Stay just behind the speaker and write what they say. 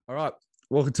All right.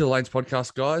 Welcome to the Lanes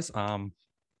podcast, guys. I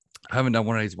haven't done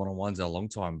one of these one-on-ones in a long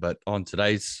time, but on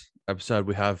today's episode,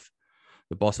 we have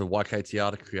the boss of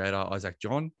YKTR, the creator, Isaac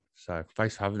John. So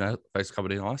thanks for having us. Thanks for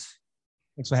coming in, Ice.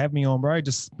 Thanks for having me on, bro.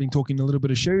 Just been talking a little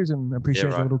bit of shoes and appreciate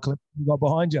the little clip you got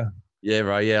behind you. Yeah,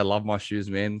 right. Yeah, I love my shoes,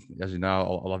 man. As you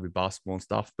know, I love your basketball and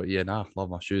stuff. But yeah, love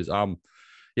my shoes.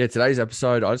 Today's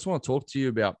episode, I just want to talk to you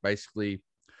about basically.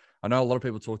 I know a lot of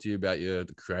people talk to you about the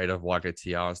creator of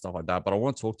YKTR and stuff like that, but I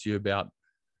want to talk to you about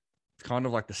kind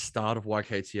of like the start of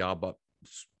YKTR, but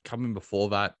coming before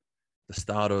that, the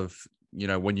start of,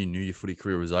 when you knew your footy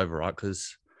career was over, right?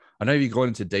 Because I know you got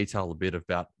into detail a bit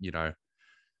about, you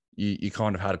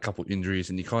kind of had a couple of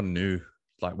injuries and you kind of knew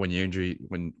like when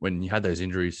you had those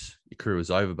injuries, your career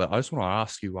was over. But I just want to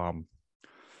ask you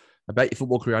about your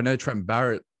football career. I know Trent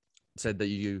Barrett said that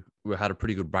you had a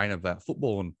pretty good brain about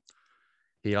football, and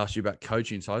he asked you about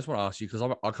coaching. So I just want to ask you, because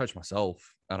I coach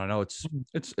myself, and I know it's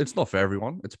not for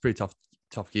everyone. It's a pretty tough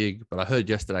gig. But I heard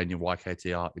yesterday in your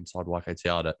inside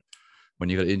YKTR, that when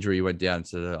you got an injury, you went down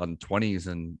to the under 20s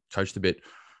and coached a bit.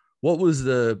 What was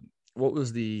the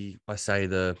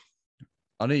I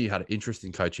know you had an interest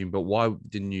in coaching, but why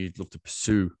didn't you look to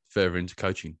pursue further into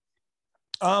coaching?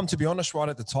 To be honest, right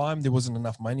at the time, there wasn't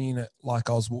enough money in it. Like,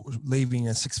 I was leaving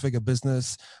a 6-figure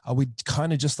business. We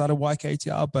kind of just started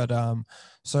YKTR, but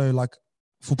so like,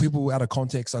 for people out of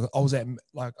context, I was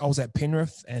at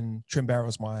Penrith, and Trent Barrett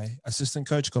was my assistant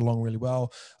coach. Got along really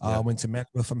well. Went to Mac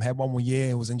with him. Had one more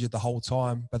year. Was injured the whole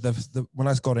time. But when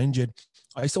I got injured,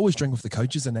 I used to always drink with the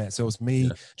coaches in that. So it was me,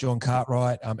 John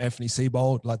Cartwright, Anthony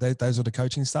Seibold. Like those are the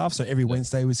coaching staff. So every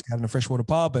Wednesday we was out in a freshwater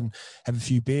pub and have a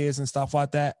few beers and stuff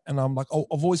like that. And I'm like,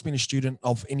 I've always been a student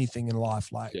of anything in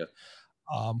life. Like. Yeah.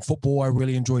 Football, I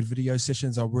really enjoyed video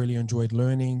sessions. I really enjoyed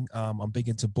learning. I'm big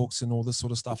into books and all this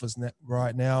sort of stuff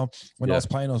right now. When I was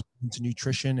playing, I was into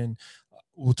nutrition, and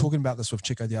we were talking about this with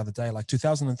Chico the other day. Like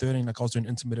 2013, like I was doing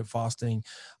intermittent fasting.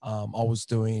 I was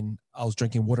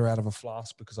drinking water out of a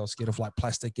flask because I was scared of like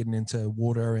plastic getting into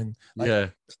water, and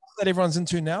that everyone's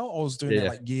into now. I was doing that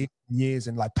like years,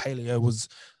 and like paleo was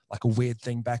like a weird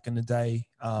thing back in the day.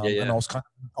 And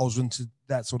I was into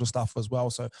that sort of stuff as well.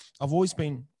 So I've always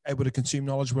been able to consume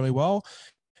knowledge really well.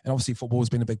 And obviously football has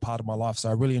been a big part of my life. So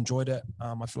I really enjoyed it.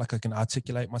 I feel like I can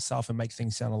articulate myself and make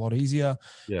things sound a lot easier.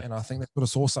 Yeah. And I think they sort of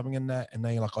saw something in that, and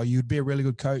they like, oh, you'd be a really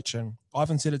good coach. And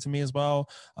Ivan said it to me as well.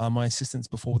 My assistants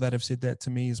before that have said that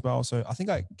to me as well. So I think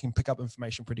I can pick up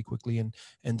information pretty quickly and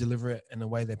deliver it in a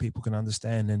way that people can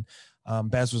understand. And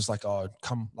Baz was like, oh,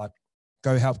 come like,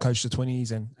 go help coach the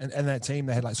 20s, and that team,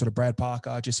 they had like sort of Brad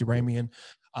Parker, Jesse Ramian,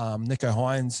 Nico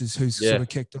Hines, who's sort of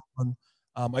kicked on.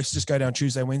 I used to just go down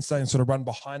Tuesday, Wednesday, and sort of run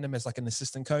behind them as like an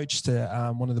assistant coach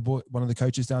to one of the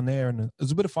coaches down there, and it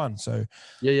was a bit of fun. So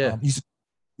used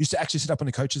to actually sit up in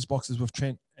the coaches' boxes with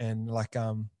Trent, and like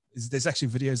there's actually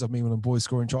videos of me when the boys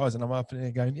scoring tries, and I'm up in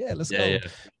there going, let's go. Yeah.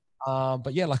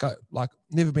 But yeah, like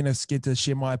never been scared to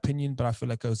share my opinion, but I feel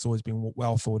like it's always been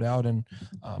well thought out. And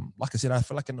like I said, I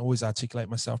feel like I can always articulate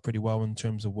myself pretty well in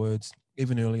terms of words,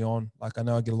 even early on. Like I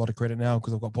know I get a lot of credit now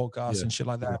because I've got podcasts and shit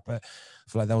like that, but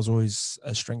I feel like that was always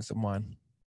a strength of mine.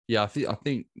 Yeah, I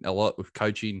think a lot with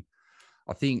coaching,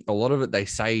 I think a lot of it, they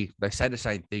say the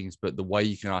same things, but the way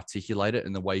you can articulate it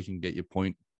and the way you can get your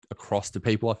point across to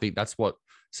people, I think that's what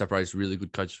separates really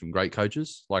good coaches from great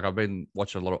coaches. Like I've been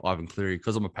watching a lot of Ivan Cleary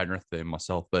because I'm a Penrith fan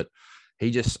myself, but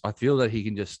I feel that he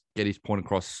can just get his point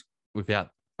across without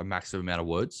a massive amount of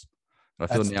words. And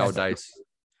I feel nowadays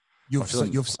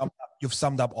you've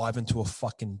summed up Ivan to a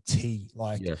fucking T.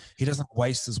 Like he doesn't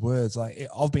waste his words. Like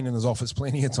I've been in his office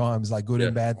plenty of times, like good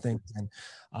and bad things. And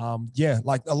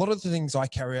like a lot of the things I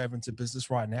carry over into business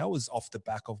right now is off the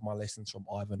back of my lessons from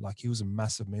Ivan. Like he was a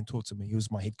massive mentor to me. He was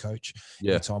my head coach at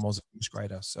the time I was a first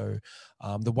grader. So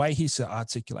the way he used to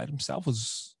articulate himself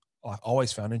was like I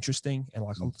always found interesting. And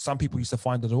like some people used to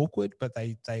find it awkward, but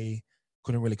they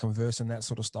couldn't really converse in that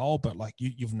sort of style. But like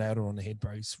you've nailed it on the head,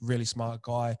 bro. He's a really smart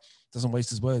guy. Doesn't waste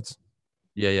his words.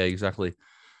 Yeah, exactly.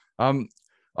 I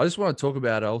just want to talk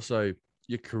about also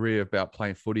your career about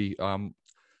playing footy.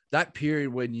 That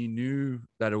period when you knew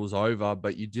that it was over,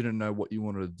 but you didn't know what you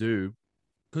wanted to do.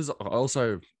 Because I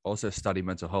also study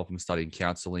mental health and studying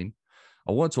counseling.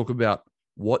 I want to talk about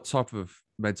what type of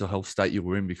mental health state you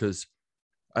were in, because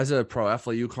as a pro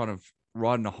athlete, you're kind of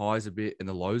riding the highs a bit and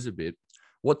the lows a bit.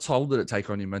 What toll did it take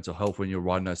on your mental health when you're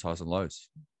riding those highs and lows?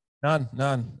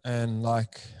 None. And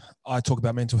like I talk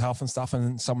about mental health and stuff,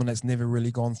 and someone that's never really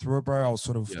gone through it, bro, I was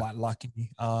sort of like lucky.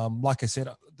 Like I said,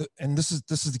 and this is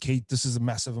the key. This is a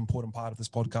massive important part of this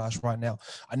podcast right now.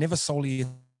 I never solely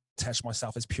attach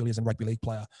myself as purely as a rugby league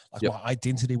player. Like Yep. my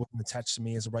identity wasn't attached to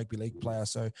me as a rugby league player.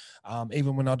 So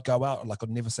even when I'd go out, like I'd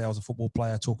never say I was a football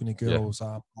player talking to girls.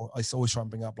 I always try and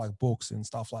bring up like books and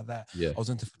stuff like that. Yeah. I was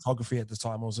into photography at the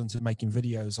time. I was into making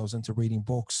videos. I was into reading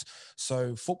books.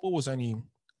 So football was only,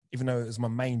 even though it was my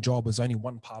main job, was only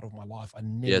one part of my life. I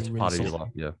never it's really part of saw your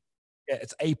life. Yeah. Yeah,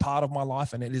 it's a part of my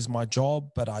life and it is my job,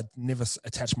 but I never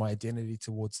attach my identity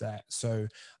towards that. So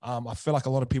I feel like a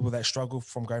lot of people that struggle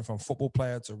from going from football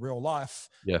player to real life,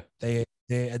 their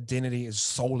identity is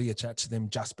solely attached to them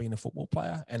just being a football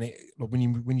player. And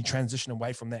when you transition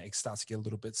away from that, it starts to get a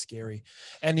little bit scary.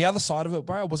 And the other side of it,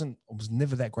 bro, I was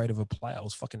never that great of a player. I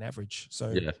was fucking average.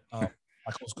 So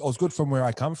like I was good from where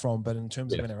I come from, but in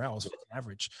terms of NRL, I was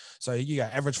average. So you go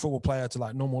average football player to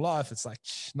like normal life, it's like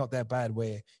not that bad.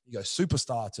 Where you go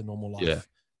superstar to normal life,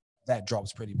 that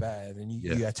drops pretty bad. And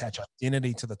you attach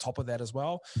identity to the top of that as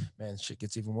well, man, shit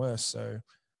gets even worse. So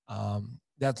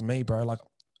that's me, bro. Like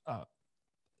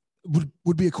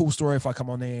would be a cool story if I come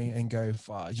on there and go,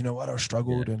 you know what, I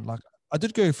struggled and like I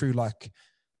did go through like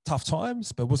tough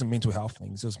times, but it wasn't mental health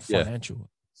things. It was financial.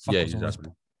 Exactly.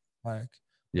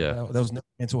 There was no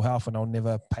mental health, and I'll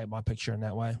never paint my picture in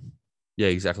that way. Yeah,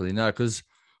 exactly. No, because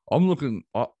I'm looking.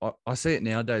 I see it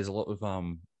nowadays a lot with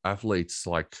athletes.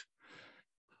 Like,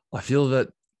 I feel that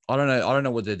I don't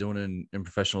know what they're doing in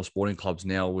professional sporting clubs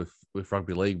now with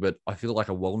rugby league, but I feel like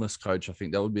a wellness coach. I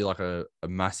think that would be like a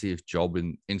massive job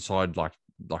inside like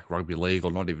rugby league,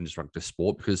 or not even just rugby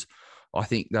sport, because I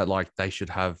think that like they should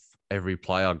have every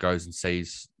player goes and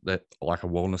sees that like a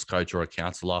wellness coach or a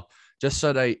counselor, just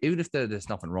so they, even if there's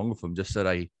nothing wrong with them, just so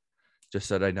they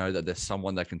know that there's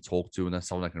someone they can talk to and there's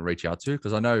someone they can reach out to.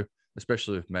 Because I know,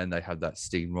 especially with men, they have that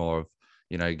stigma of,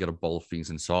 you know, you got to bottle things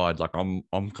inside. Like I'm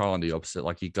kind of on the opposite.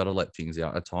 Like you got to let things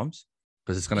out at times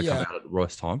because it's going to come out at the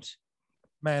worst times.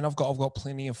 Man, I've got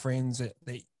plenty of friends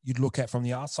that you'd look at from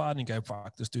the outside and you go,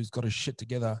 fuck, this dude's got his shit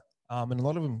together. And a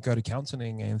lot of them go to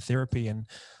counseling and therapy. And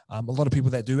a lot of people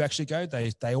that do actually go,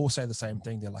 they all say the same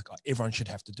thing. They're like, oh, everyone should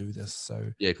have to do this. So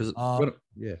because go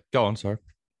on, sorry.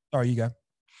 Sorry, you go.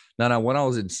 No. When I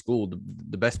was in school,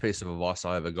 the best piece of advice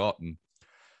I ever got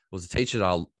was a teacher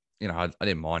that I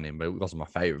didn't mind him, but it wasn't my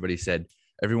favorite. But he said,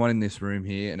 everyone in this room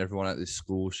here and everyone at this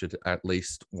school should at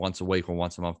least once a week or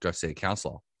once a month go see a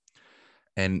counselor.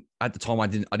 And at the time, I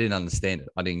didn't understand it.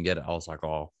 I didn't get it. I was like,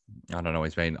 oh, I don't know what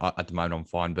he's mean. At the moment, I'm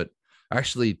fine. But I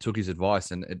actually took his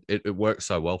advice, and it worked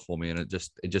so well for me. And it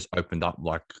just opened up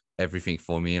like everything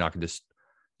for me, and I can just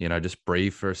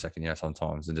breathe for a second,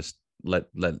 sometimes, and just let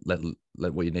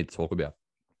what you need to talk about.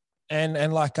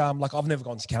 And like I've never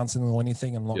gone to counseling or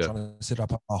anything. I'm not trying to sit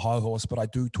up a high horse, but I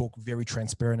do talk very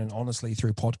transparent and honestly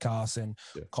through podcasts and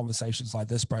conversations like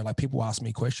this, bro. Like people ask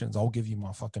me questions, I'll give you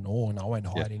my fucking all, and I won't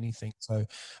hide anything. So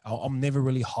I'm never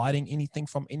really hiding anything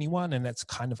from anyone, and that's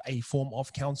kind of a form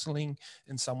of counseling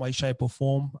in some way, shape, or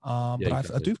form. But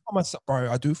exactly.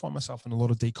 I do find myself in a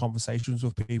lot of deep conversations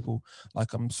with people.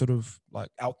 Like I'm sort of like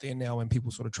out there now, and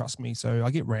people sort of trust me. So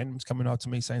I get randoms coming up to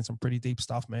me saying some pretty deep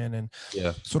stuff, man, and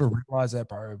sort of realize that,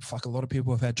 bro, fuck, a lot of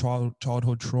people have had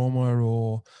childhood trauma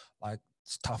or like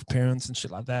tough parents and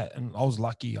shit like that. And I was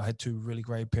lucky. I had two really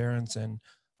great parents, and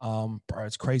bro,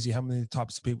 it's crazy how many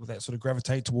types of people that sort of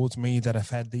gravitate towards me that have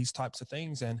had these types of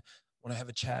things and want to have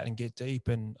a chat and get deep.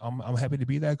 And I'm happy to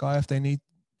be that guy if they need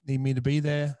me to be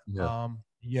there.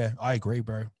 I agree,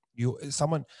 bro.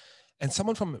 Someone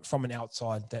from an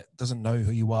outside that doesn't know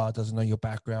who you are, doesn't know your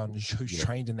background, who's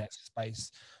trained in that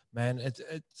space, man, it's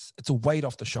a weight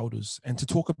off the shoulders. And to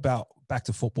talk about back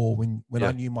to football, when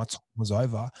I knew my time was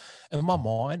over, in my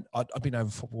mind, I'd been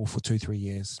over football for 2-3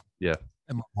 years. Yeah,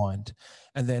 in my mind,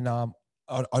 and then I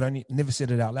never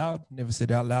said it out loud,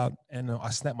 and I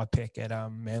snapped my pec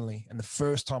at Manly. And the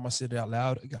first time I said it out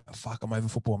loud, I go, fuck, I'm over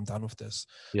football. I'm done with this.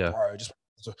 Yeah,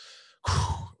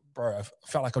 bro, I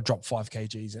felt like I dropped 5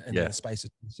 kgs in the space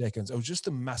of 2 seconds. It was just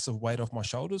a massive weight off my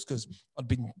shoulders because I'd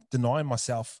been denying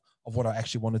myself of what I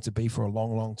actually wanted to be for a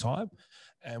long, long time.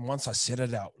 And once I said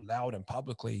it out loud and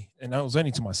publicly, and it was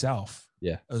only to myself.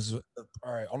 Yeah. It was,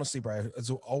 all right, honestly, bro,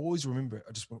 I always remember it.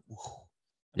 I just went,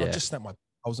 and I just snapped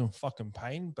I was in fucking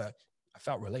pain, but I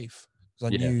felt relief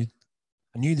because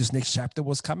I knew this next chapter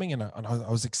was coming, and I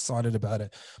was excited about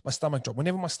it. My stomach dropped.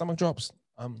 Whenever my stomach drops,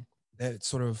 that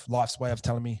sort of life's way of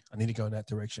telling me I need to go in that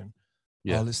direction.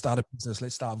 Yeah. Let's start a business.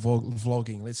 Let's start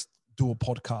vlogging. Let's do a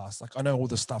podcast. Like I know all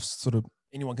the stuff sort of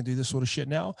anyone can do this sort of shit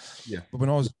now. Yeah. But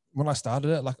when I started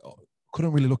it, like I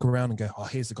couldn't really look around and go, oh,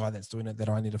 here's the guy that's doing it that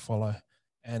I need to follow.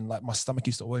 And like my stomach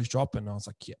used to always drop, and I was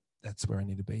like, yeah, that's where I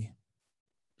need to be.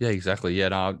 Yeah, exactly. Yeah,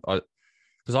 no,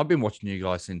 because I've been watching you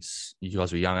guys since you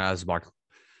guys were young. As like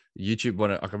YouTube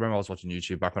when I can remember I was watching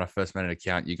YouTube back when I first made an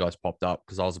account. You guys popped up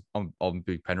because I'm a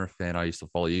big Penrith fan. I used to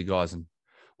follow you guys, and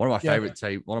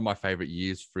Yeah. one of my favorite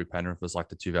years through Penrith was like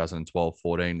the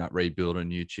 2012-14 that rebuild and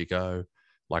new Chico,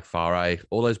 like Faray,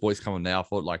 all those boys coming now. I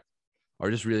thought like I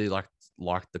just really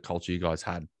liked the culture you guys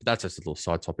had. But that's just a little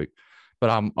side topic. But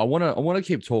I wanna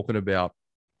keep talking about.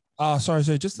 Sorry.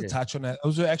 So just to Yeah, touch on that, it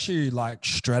was actually like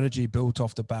strategy built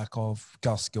off the back of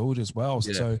Gus Gould as well.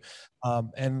 yeah, So,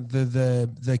 and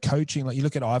the coaching, like you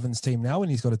look at Ivan's team now,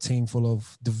 and he's got a team full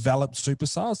of developed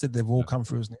superstars that they've all come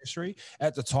through his nursery.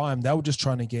 At the time, they were just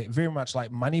trying to get very much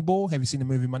like Moneyball. Have you seen the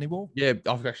movie Moneyball? yeah.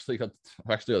 I've actually got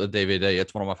the DVD.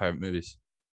 It's one of my favorite movies.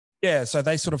 Yeah, so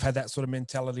they sort of had that sort of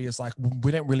mentality. It's like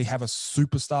we don't really have a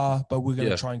superstar, but we're going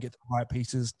to Yeah, try and get the right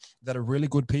pieces that are really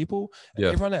good people. And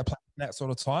yeah, everyone that played in that sort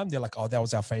of time, they're like, "Oh, that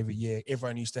was our favorite year."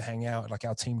 Everyone used to hang out. Like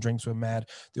our team drinks were mad.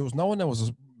 There was no one that was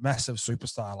a massive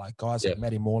superstar, like guys yeah. like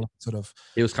Matty Moore, sort of.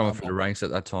 He was coming Um, through the ranks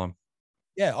at that time.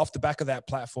 yeah, off the back of that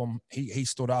platform, he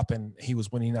stood up and he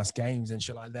was winning us games and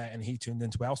shit like that, and he turned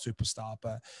into our superstar.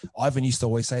 But Ivan used to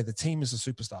always say, "The team is a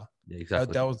superstar." Yeah,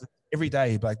 exactly. That was every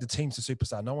day, like the team's a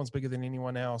superstar. No one's bigger than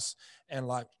anyone else. And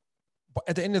like, but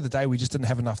at the end of the day, we just didn't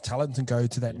have enough talent to go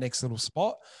to that next little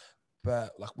spot.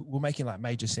 But like, we're making like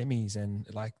major semis and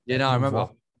like Yeah, that no, I year with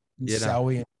remember. Yeah, no.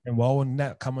 Sowie and Wall and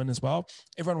Nat coming as well.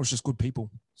 Everyone was just good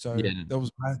people. So Yeah, that was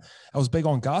I was big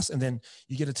on Gus. And then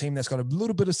you get a team that's got a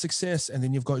little bit of success, and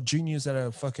then you've got juniors that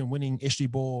are fucking winning SG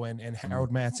Ball and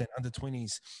Harold Matts and under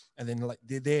 20s. And then like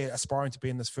they're aspiring to be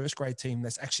in this first grade team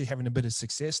that's actually having a bit of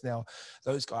success now.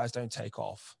 Those guys don't take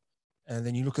off. And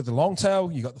then you look at the long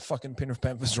tail, you got the fucking Penrith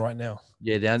Panthers right now.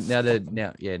 yeah.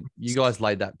 Yeah. You guys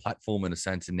laid that platform in a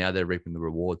sense, and now they're reaping the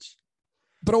rewards.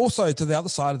 But also to the other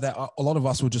side of that, a lot of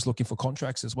us were just looking for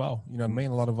contracts as well. You know what I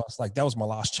mean? A lot of us, like, that was my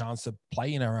last chance to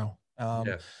play in NRL.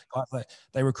 Yeah,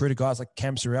 They recruited guys like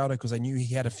Cam Serraldo because they knew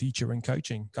he had a future in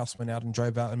coaching. Gus went out and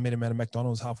drove out and met him at a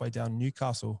McDonald's halfway down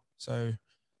Newcastle. So,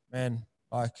 man,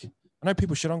 like, I know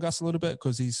people shit on Gus a little bit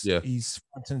because yeah, he's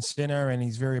front and center and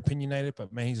he's very opinionated,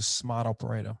 but man, he's a smart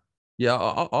operator. yeah.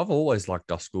 I've always liked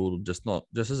Gus Gould, just not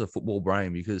just as a football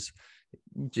brain, because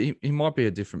he might be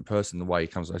a different person the way he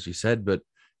comes, as you said, but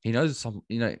he knows some.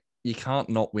 You can't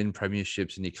not win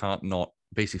premierships, and you can't not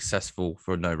be successful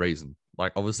for no reason.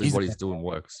 Like obviously, He's what he's doing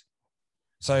works.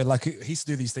 So like he used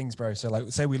to do these things, bro. So like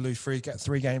say we lose three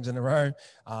games in a row,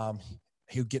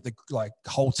 he'll get the like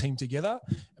whole team together,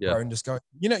 Yeah, bro, and just go.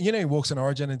 He walks in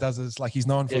Origin and does this like he's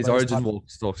known for his those origin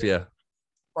walks talks. Yeah,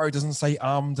 bro doesn't say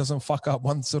doesn't fuck up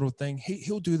one sort of thing.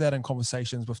 He'll do that in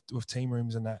conversations with team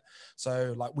rooms and that.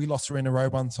 So like we lost 3 in a row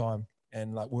one time,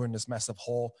 and like we're in this massive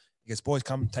hall. He goes, boys,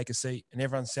 come take a seat, and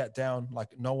everyone sat down. Like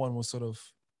no one was sort of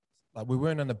like we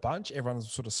weren't in a bunch. Everyone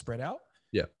was sort of spread out.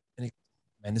 yeah,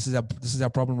 And this is our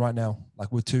problem right now.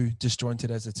 Like we're too disjointed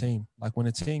as a team. Like when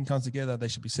a team comes together, they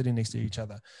should be sitting next to each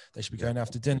other. They should be going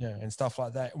after dinner and stuff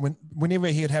like that. Whenever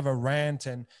he'd have a rant,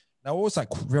 and they're always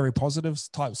like very positive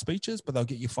type speeches, but they'll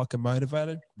get you fucking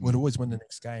motivated. We'd always win the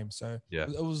next game. So yeah.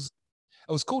 it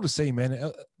was cool to see,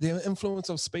 man. The influence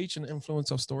of speech and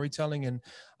influence of storytelling, and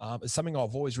it's something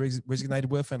I've always resonated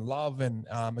with and love and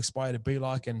aspire to be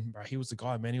like. And bro, he was the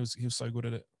guy, man. He was so good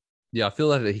at it. Yeah, I feel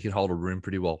like he can hold a room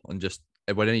pretty well, and just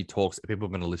when he talks, people are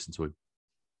going to listen to him.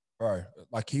 Bro,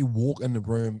 like he walk in the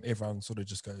room, everyone sort of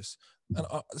just goes, and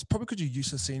it's probably because you're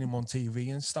used to seeing him on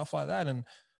TV and stuff like that. And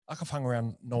like I've hung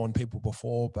around knowing people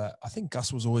before, but I think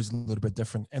Gus was always a little bit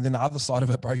different. And then the other side of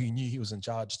it, bro, you knew he was in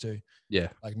charge too. Yeah,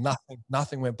 Like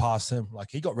nothing went past him. Like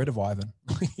he got rid of Ivan.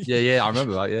 yeah. I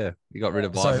remember that. Yeah, he got rid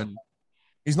of Ivan.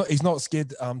 He's not scared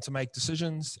to make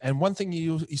decisions. And one thing he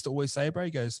used to always say, bro,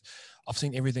 he goes, I've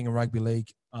seen everything in rugby league.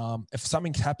 If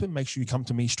something's happened, make sure you come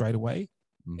to me straight away.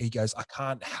 He goes, I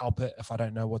can't help it if I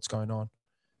don't know what's going on.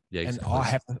 Yeah,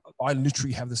 exactly. And I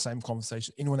literally have the same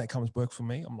conversation. Anyone that comes work for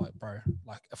me, I'm like, bro,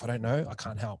 like if I don't know, I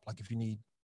can't help. Like if you need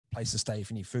a place to stay,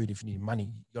 if you need food, if you need money,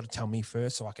 you got to tell me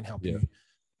first so I can help you.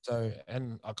 So,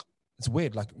 and it's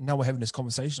weird. Like now we're having this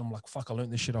conversation. I'm like, fuck, I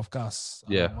learned this shit off Gus.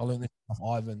 Yeah. I learned this off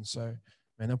Ivan. So,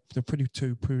 man, they're pretty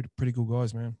cool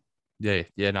guys, man. Yeah.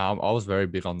 No, I was very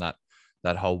big on that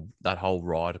whole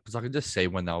ride, because I could just see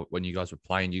when you guys were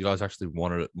playing, you guys actually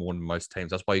wanted it more than most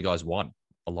teams. That's why you guys won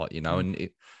a lot, And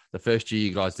the first year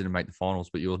you guys didn't make the finals,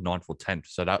 but you were 9th or 10th.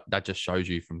 So that just shows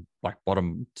you from like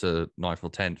bottom to 9th or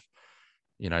 10th,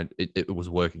 it was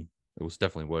working. It was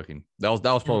definitely working. That was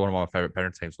probably one of my favorite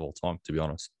parent teams of all time, to be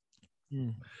honest.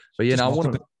 But yeah, I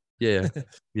want to. Yeah,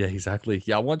 yeah, exactly.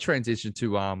 Yeah, I want to transition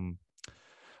to I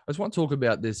just want to talk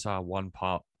about this one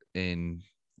part in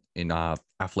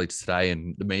athletes today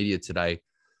and the media today.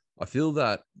 I feel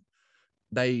that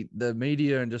the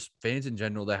media and just fans in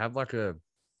general, they have like a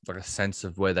sense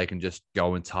of where they can just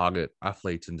go and target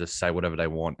athletes and just say whatever they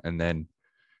want, and then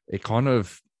it kind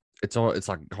of it's all it's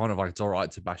like kind of like it's all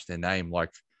right to bash their name.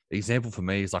 Like the example for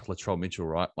me is like Latrell Mitchell,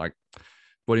 right? Like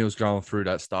when he was going through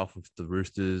that stuff with the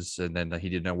Roosters, and then he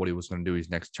didn't know what he was going to do his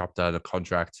next chapter of the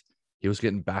contract, he was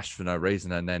getting bashed for no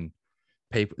reason, and then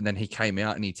he came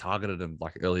out and he targeted him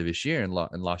like earlier this year and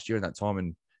last year in that time,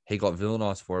 and he got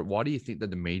villainized for it. Why do you think that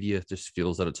the media just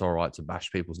feels that it's all right to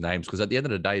bash people's names? Because at the end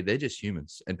of the day, they're just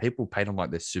humans, and people paint them like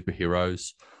they're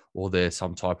superheroes or they're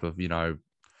some type of,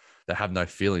 they have no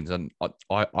feelings. And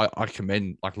I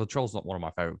commend, like, Latrell's not one of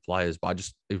my favorite players, but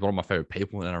he's one of my favorite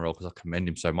people in NRL because I commend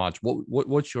him so much.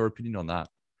 What's your opinion on that?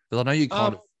 Because I know you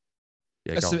kind of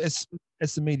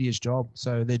it's the media's job.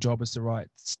 So their job is to write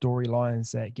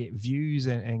storylines that get views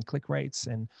and click rates,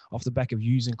 and off the back of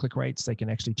views and click rates, they can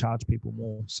actually charge people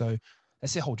more. So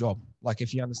that's their whole job. Like,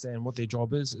 if you understand what their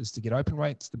job is to get open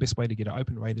rates. The best way to get an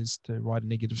open rate is to write a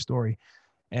negative story.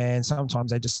 And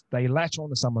sometimes they latch on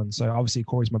to someone. So obviously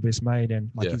Corey's my best mate, and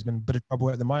he's been in a bit of trouble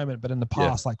at the moment, but in the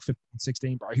past, like 15,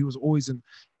 16, bro, he was always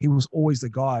the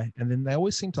guy. And then they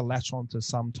always seem to latch on to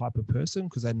some type of person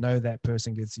because they know that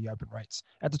person gets the open rates.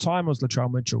 At the time, it was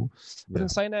Latrell Mitchell. But in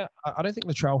saying that, I don't think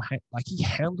Latrell he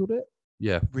handled it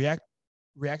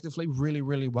reactively really,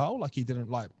 really well. Like, he didn't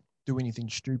like do anything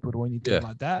stupid or anything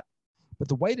like that. But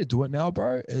the way to do it now,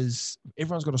 bro, is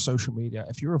everyone's got a social media.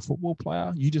 If you're a football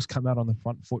player, you just come out on the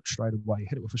front foot straight away,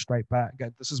 hit it with a straight bat.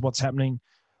 Go, this is what's happening.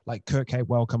 Like Kurt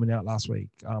Capewell coming out last week.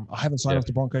 I haven't signed off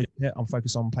the Broncos yet. I'm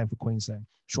focused on playing for Queensland.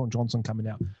 Shaun Johnson coming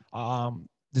out.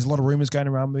 There's a lot of rumors going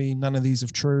around me. None of these are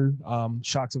true.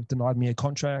 Sharks have denied me a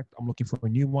contract. I'm looking for a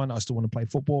new one. I still want to play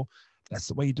football. That's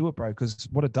the way you do it, bro. Because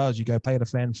what it does, you go player to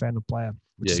fan, fan to player.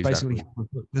 Which is basically,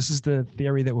 this is the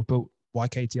theory that we've built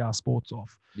YKTR Sports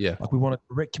off. Like, we want a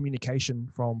direct communication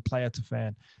from player to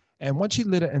fan. And once you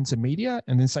let it into media,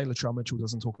 and then say Latrell Mitchell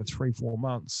doesn't talk for 3-4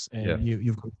 months, and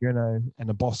you've got and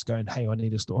the boss going, hey, I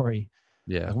need a story.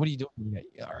 Like, what are you doing?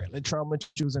 All right, Latrell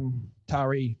Mitchell's in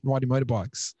Taree riding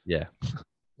motorbikes.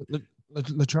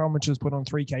 Latrell Mitchell's put on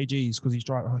 3 kgs because he's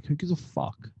driving. Like, who gives a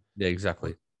fuck? Yeah,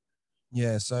 exactly.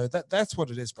 Yeah, so that's what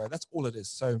it is, bro. That's all it is.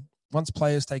 So once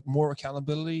players take more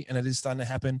accountability, and it is starting to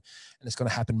happen, and it's going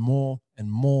to happen more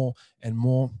and more and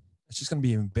more, it's just going to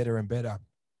be even better and better.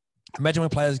 Imagine when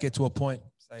players get to a point,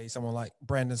 say someone like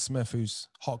Brandon Smith, who's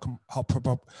hot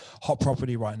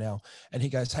property right now, and he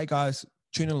goes, hey guys,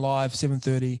 tune in live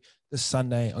 7:30 this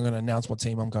Sunday. I'm going to announce what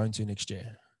team I'm going to next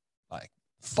year. Like,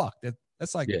 fuck,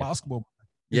 that's like basketball.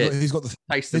 He's got the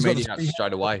takes the media out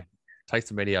straight away. Takes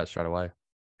the media out straight away.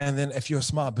 And then if you're a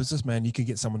smart businessman, you could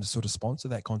get someone to sort of sponsor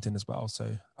that content as well. So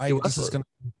this is going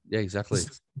to exactly.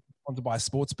 Sponsored by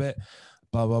Sportsbet,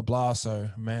 blah blah blah. So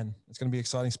man, it's going to be an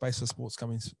exciting space for sports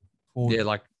coming forward. Yeah,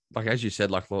 like as you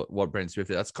said, like what Brent Smith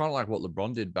did. That's kind of like what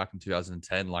LeBron did back in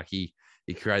 2010. Like he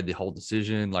created the whole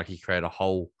decision. Like he created a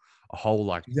whole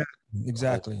like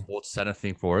exactly sports center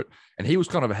thing for it. And he was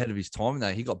kind of ahead of his time.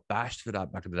 That he got bashed for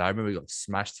that back in the day. I remember he got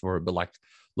smashed for it. But like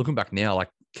looking back now, like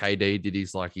KD did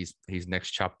his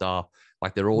next chapter.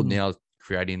 Like they're all now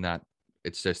creating that.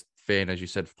 It's just fan, as you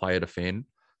said, player to fan,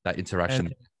 that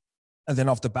interaction. And then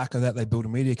off the back of that, they built a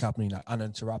media company, like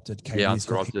Uninterrupted.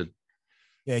 Uninterrupted.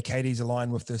 KD's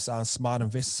aligned with this smart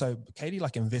invest. So KD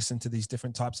like invests into these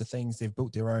different types of things. They've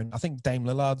built their own. I think Dame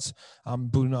Lillard's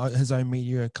building his own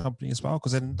media company as well,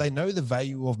 because they know the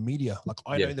value of media. Like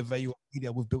I know the value of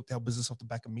media. We've built our business off the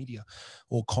back of media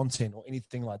or content or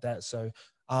anything like that. So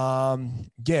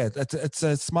it's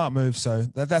a smart move. So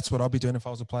that's what I'll be doing if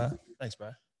I was a player. Thanks, bro.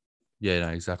 Yeah, no,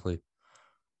 exactly.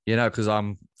 You know, because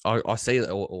I see it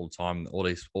all the time. All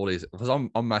these because I'm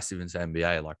massive into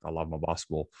NBA. Like I love my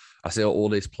basketball. I see all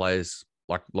these players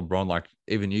like LeBron. Like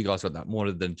even you guys got that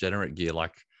more than degenerate gear.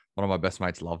 Like one of my best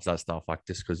mates loves that stuff. Like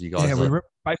just because you guys, we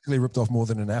basically ripped off more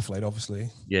than an athlete, obviously.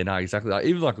 Yeah, no, exactly. Like,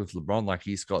 even like with LeBron, like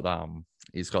he's got that.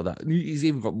 He's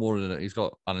even got more than he's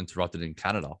got Uninterrupted in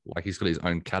Canada. Like he's got his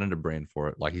own Canada brand for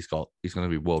it. Like he's going to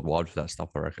be worldwide for that stuff,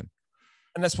 I reckon.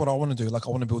 And that's what I want to do. Like I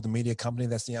want to build a media company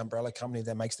that's the umbrella company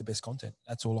that makes the best content.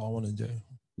 That's all I want to do.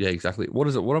 Yeah, exactly. What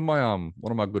is it? One of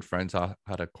my good friends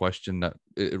had a question that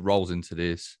it rolls into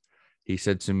this. He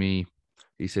said to me,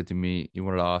 he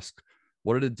wanted to ask,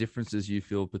 what are the differences you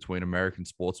feel between American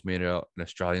sports media and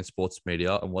Australian sports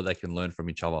media, and what they can learn from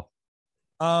each other?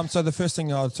 So the first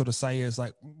thing I'd sort of say is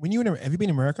like, have you been in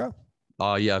America?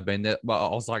 Yeah, I've been there. But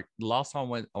I was like, the last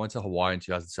time I went to Hawaii in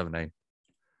 2017.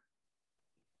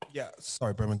 Yeah,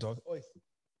 sorry, Bremen dog. Oi,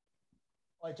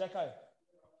 Jacko, can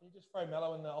you just throw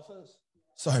Mello in the office?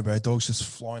 Sorry, bro. Dog's just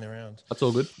flying around. That's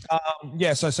all good.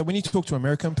 Yeah. So when you talk to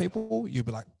American people, you'll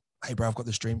be like, "Hey, bro, I've got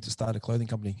this dream to start a clothing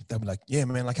company." They'll be like, "Yeah,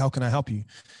 man. Like, how can I help you?"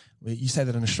 You say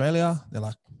that in Australia, they're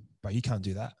like, "Bro, you can't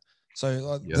do that."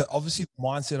 So obviously the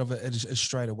mindset of it is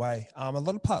straight away. A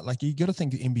lot of part, like you got to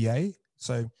think NBA.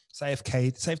 So say if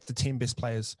the 10 best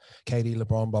players, KD,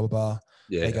 LeBron, blah blah blah,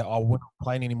 they go, "Oh, we're not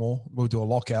playing anymore. We'll do a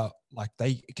lockout." Like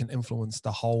they can influence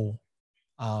the whole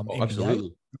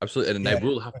NBA. Absolutely, and they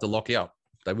will have to lock out.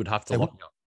 They would have to lock out.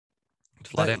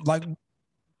 Flat out. Like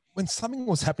when something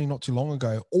was happening not too long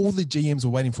ago, all the GMs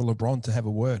were waiting for LeBron to have a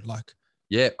word. Like,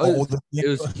 it was.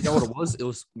 You know what it was? It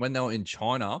was when they were in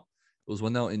China. It was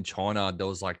when they were in China. There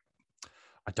was like,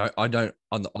 I don't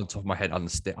on top of my head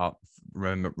understand.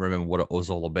 Remember what it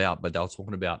was all about, but they were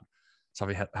talking about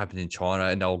something happened in China,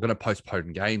 and they were going to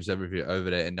postpone games over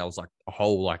there, and there was like a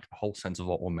whole sense of,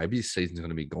 well, maybe this season's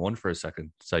going to be gone for a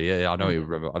second. So I know you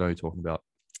remember. I know you're talking about.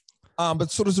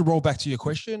 But sort of to roll back to your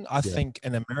question, I think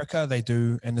in America they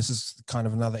do, and this is kind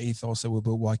of another ethos that we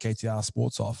built YKTR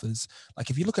Sports off, is like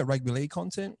if you look at rugby league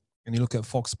content and you look at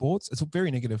Fox Sports, it's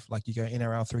very negative. Like you go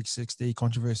NRL 360,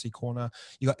 controversy corner.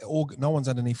 You got no one's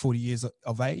underneath 40 years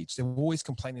of age. They're always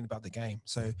complaining about the game.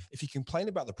 So if you complain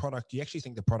about the product, you actually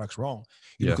think the product's wrong.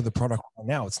 You look at the product right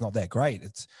now, it's not that great.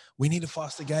 We need a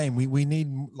faster game. We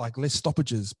need like less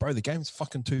stoppages, bro. The game's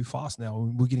fucking too fast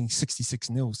now. We're getting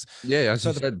 66 nils. Yeah, as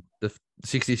you said, the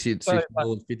 66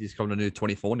 nil and 50 is coming to new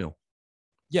 24 nil.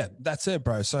 Yeah, that's it,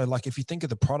 bro. So like if you think of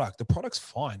the product's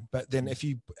fine. But then if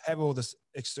you have all this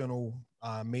external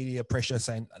media pressure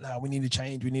saying, no, we need to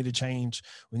change,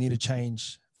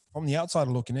 from the outside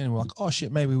looking in, we're like, oh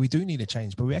shit, maybe we do need to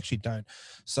change, but we actually don't.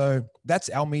 So that's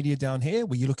our media down here.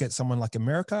 Where you look at someone like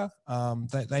America,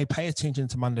 they pay attention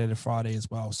to Monday to Friday as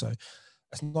well. So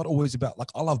it's not always about,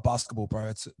 like, I love basketball, bro.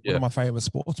 It's one of my favorite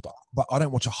sports, but I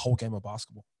don't watch a whole game of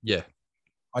basketball. Yeah.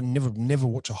 I never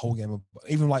watch a whole game of,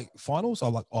 even like finals.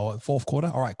 I'm like, oh, fourth quarter.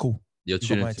 All right, cool. You're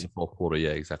tuning into the fourth quarter.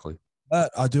 Yeah, exactly.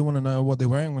 But I do want to know what they're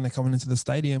wearing when they're coming into the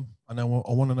stadium. I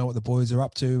want to know what the boys are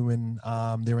up to when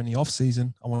they're in the off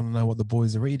season. I want to know what the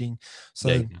boys are eating. So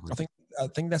exactly. I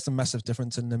think that's a massive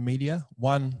difference in the media.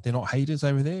 One, they're not haters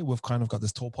over there. We've kind of got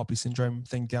this tall poppy syndrome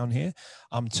thing down here.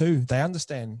 Two, they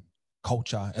understand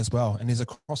culture as well, and there's a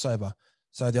crossover.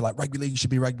 So they're like, rugby league should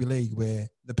be rugby league, where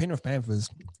the Penrith Panthers,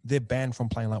 they're banned from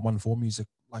playing like 1-4 music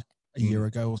like a year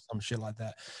ago or some shit like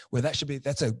that, where that's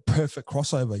a perfect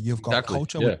crossover. You've got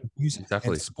culture with music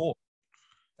and sport.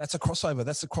 That's a crossover.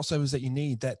 That's the crossovers that you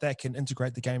need that can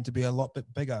integrate the game to be a lot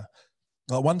bit bigger.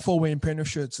 Like 1-4 wearing Penrith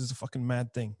shirts is a fucking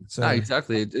mad thing. So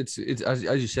exactly. It's as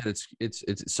you said, it's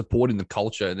supporting the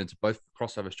culture, and it's both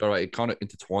crossover straight away. It kind of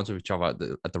intertwines with each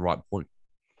other at the right point.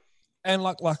 And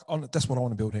that's what I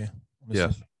want to build here. Honestly.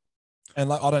 Yeah. And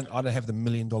like I don't have the $1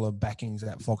 million backings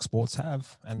that Fox Sports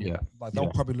have. And they'll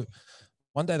probably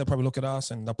one day they'll probably look at us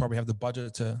and they'll probably have the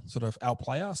budget to sort of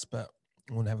outplay us, but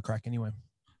we want to have a crack anyway.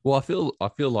 Well, I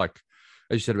feel like,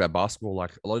 as you said about basketball,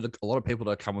 like a lot of people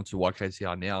that come into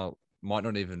YKTR now might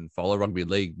not even follow rugby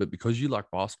league, but because you like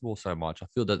basketball so much, I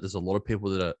feel that there's a lot of people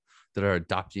that are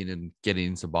adapting and getting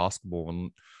into basketball,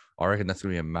 and I reckon that's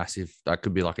going to be that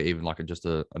could be just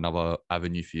another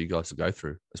avenue for you guys to go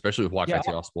through, especially with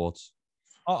YKTR Sports.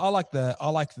 I like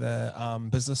the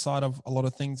business side of a lot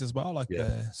of things as well, like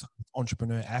the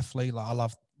entrepreneur athlete. Like I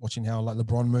love watching how like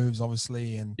LeBron moves,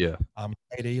 obviously, and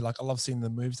AD. Like I love seeing the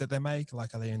moves that they make.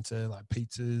 Like are they into like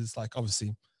pizzas? Like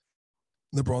obviously,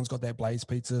 LeBron's got that Blaze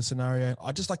Pizza scenario.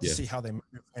 I just like to see how they move.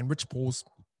 And Rich Paul's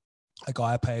a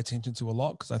guy I pay attention to a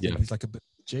lot because I think he's like a bit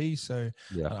G. So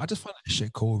I just find that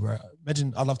shit cool, bro.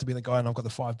 Imagine I'd love to be the guy and I've got the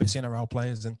 5 best NRL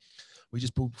players and we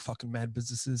just build fucking mad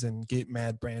businesses and get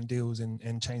mad brand deals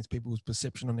and change people's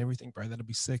perception on everything, bro. That'd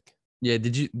be sick. Yeah.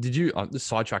 Did you this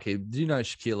sidetrack here? Did you know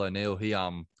Shaquille O'Neal?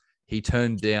 He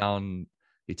turned down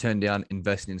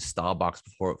investing in Starbucks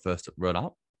before it first went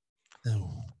up.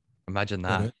 Oh. Imagine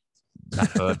that. That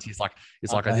hurts. He's like,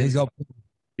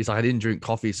 I didn't drink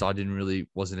coffee, so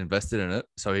wasn't invested in it.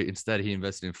 So instead he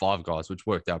invested in Five Guys, which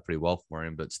worked out pretty well for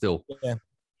him, but still.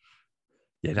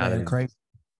 Crazy.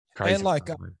 And like,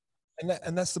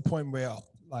 and that's the point where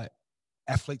like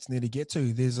athletes need to get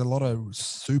to. There's a lot of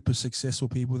super successful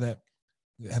people that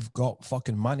have got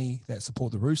fucking money that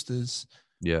support the Roosters.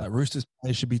 Yeah. Like Roosters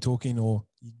players should be talking, or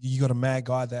you got a mad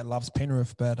guy that loves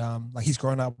Penrith, but like he's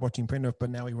grown up watching Penrith, but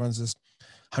now he runs this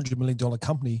 $100 million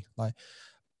company. Like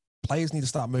players need to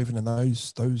start moving in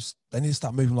those they need to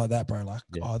start moving like that, bro. Like,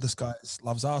 this guy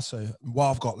loves us, so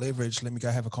while I've got leverage, let me go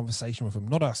have a conversation with him.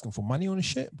 Not asking for money on his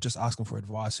shit, just asking for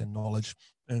advice and knowledge.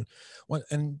 And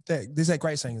there's that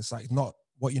great saying, it's like not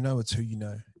what you know, it's who you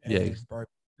know. And bro,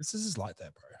 This is like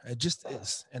that, bro. It just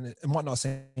is. And it might not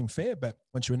seem fair, but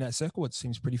once you're in that circle, it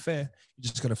seems pretty fair. You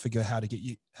just got to figure out how do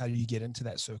you get into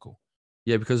that circle.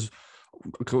 Yeah, because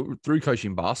through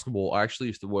coaching basketball, I actually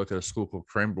used to work at a school called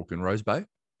Cranbrook in Rose Bay.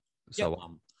 So, Yep.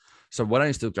 So when I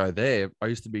used to go there, I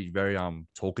used to be very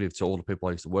talkative to all the people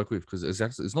I used to work with because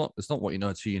it's not what you know,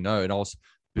 it's who you know. And I was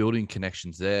building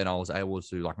connections there, and I was able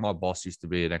to, like, my boss used to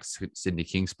be an ex Sydney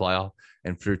Kings player,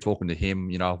 and through talking to him,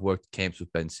 you know, I've worked camps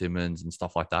with Ben Simmons and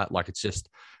stuff like that. Like, it's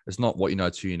not what you know,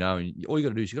 it's who you know, and all you got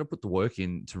to do is you got to put the work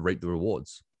in to reap the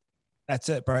rewards. That's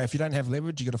it, bro. If you don't have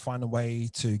leverage, you got to find a way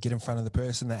to get in front of the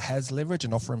person that has leverage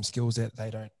and offer them skills that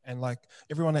they don't. And like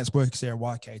everyone that works there at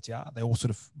YKTR, they all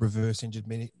sort of reverse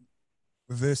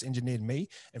engineered me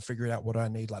and figured out what I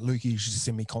need. Like Luke used to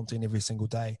send me content every single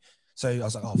day. So I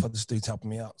was like, oh, fuck, this dude's helping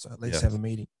me out. So let's have a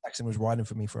meeting. Jackson was writing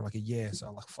for me for like a year. So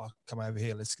I'm like, fuck, come over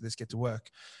here. Let's get to work.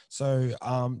 So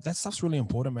that stuff's really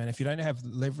important, man. If you don't have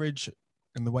leverage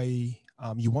in the way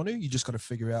you want to, you just got to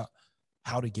figure out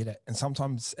how to get it. And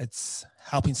sometimes it's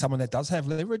helping someone that does have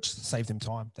leverage save them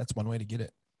time. That's one way to get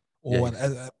it. Or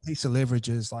a piece of leverage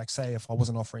is like, say, if I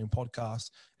wasn't offering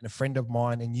podcasts and a friend of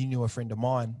mine and you knew a friend of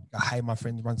mine, hey, my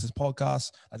friend runs this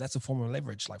podcast, that's a form of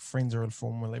leverage. Like friends are a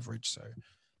form of leverage. So,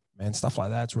 man, stuff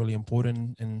like that's really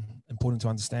important and important to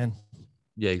understand.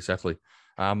 Yeah, exactly.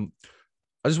 I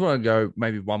just want to go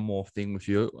maybe one more thing with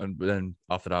you, and then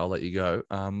after that, I'll let you go.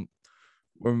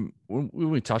 When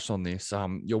we touched on this,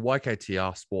 your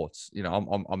YKTR sports, you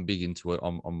know, I'm big into it.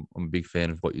 I'm a big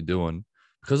fan of what you're doing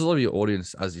because a lot of your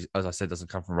audience, as I said, doesn't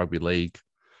come from rugby league.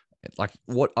 Like,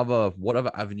 what other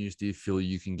avenues do you feel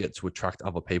you can get to attract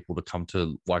other people to come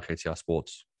to YKTR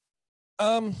sports?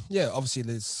 Yeah, obviously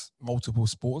there's multiple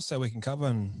sports that we can cover,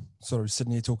 and sort of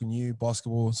sitting here talking to you,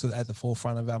 basketball sort of at the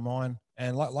forefront of our mind.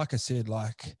 And like I said,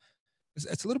 like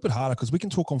it's a little bit harder because we can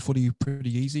talk on footy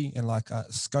pretty easy, and like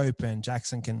Scope and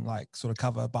Jackson can like sort of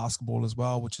cover basketball as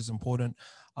well, which is important.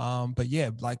 But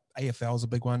yeah, like AFL is a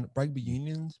big one. Rugby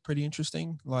union's pretty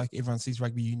interesting. Like everyone sees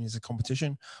rugby union as a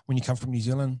competition. When you come from New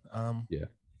Zealand, Yeah.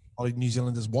 a lot of New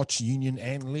Zealanders watch union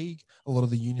and league. A lot of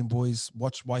the union boys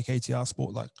watch YKTR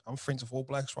sport. Like I'm friends with All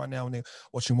Blacks right now, and they're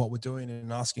watching what we're doing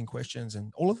and asking questions,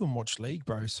 and all of them watch league,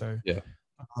 bro. So Yeah.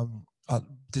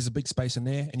 there's a big space in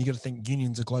there, and you got to think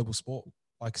union's a global sport.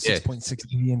 Like Yeah. 6.6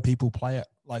 million people play it.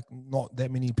 Like not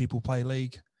that many people play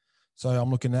league. So I'm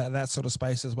looking at that sort of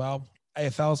space as well.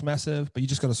 AFL is massive, but you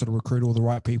just got to sort of recruit all the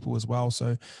right people as well.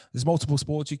 So there's multiple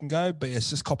sports you can go, but it's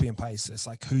just copy and paste. It's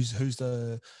like who's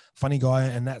the funny guy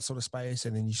in that sort of space,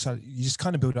 and then you just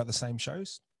kind of build out the same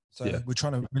shows. So we're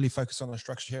trying to really focus on the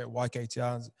structure here at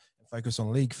YKTR and focus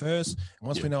on league first. And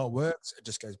once we know it works, it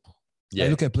just goes. Yeah.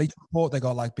 They look at Bleacher Report. They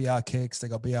got like BR Kicks. They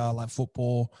got BR like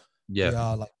football. Yeah.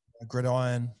 BR like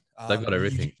gridiron. They've got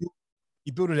everything.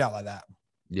 You build it out like that.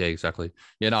 Yeah, exactly.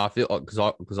 Yeah, no, I feel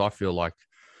because I feel like,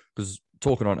 because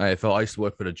talking on AFL, I used to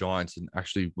work for the Giants, and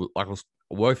actually, like, I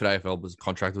worked for AFL, was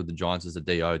contracted with the Giants as a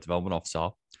DO, development officer,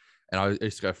 and I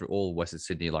used to go through all Western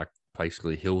Sydney, like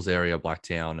basically Hills area,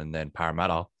 Blacktown, and then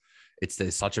Parramatta.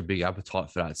 There's such a big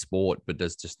appetite for that sport, but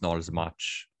there's just not as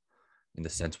much, in the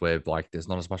sense where like there's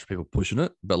not as much people pushing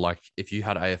it. But like if you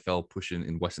had AFL pushing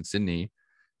in Western Sydney,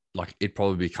 like it'd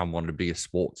probably become one of the biggest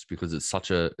sports, because it's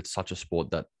such a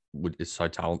sport that is so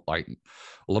talented. Like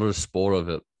a lot of the sport of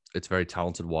it, it's very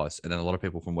talented wise, and then a lot of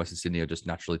people from Western Sydney are just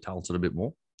naturally talented a bit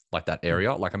more, like that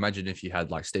area. Like imagine if you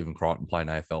had like Stephen Crichton playing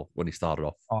AFL when he started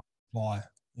off. Oh, fly.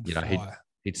 You know,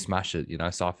 he'd smash it. You know,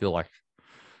 so I feel like,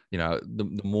 you know, the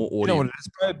more audience. You know what it is,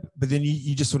 bro? But then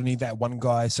you just sort of need that one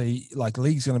guy. So like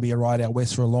league's going to be a ride out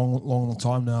west for a long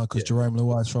time now, because Jerome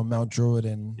Luai from Mount Druitt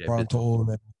and Brian Tall.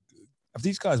 And if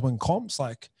these guys win comps,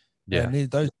 like,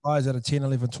 and those guys that are 10,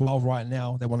 11, 12 right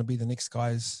now, they want to be the next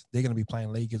guys. They're going to be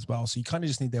playing league as well. So you kind of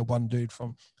just need that one dude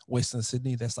from Western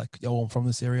Sydney that's like, yo, I'm from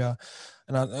this area.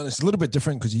 And it's a little bit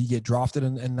different because you get drafted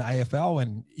in the AFL,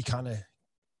 and you kind of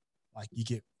like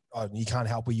you can't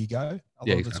help where you go a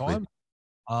lot of the time.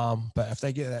 But if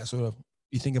they get that sort of,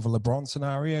 you think of a LeBron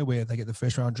scenario where they get the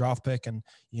first round draft pick and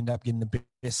you end up getting the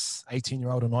best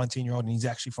 18-year-old or 19-year-old, and he's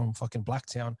actually from fucking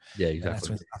Blacktown. Yeah,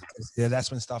 exactly. That's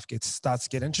when stuff starts to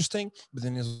get interesting. But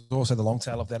then there's also the long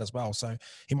tail of that as well. So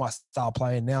he might start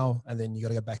playing now, and then you got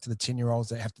to go back to the 10-year-olds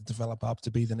that have to develop up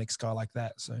to be the next guy like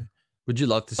that. So would you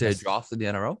love to see a draft in the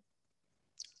NRL?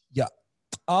 Yeah.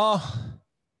 I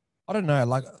don't know.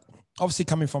 Like, obviously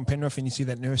coming from Penrith, and you see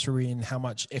that nursery and how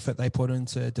much effort they put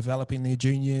into developing their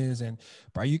juniors, and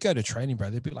bro, you go to training, bro,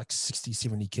 there'd be like 60,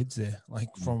 70 kids there, like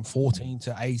from 14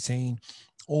 to 18,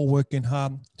 all working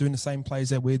hard, doing the same plays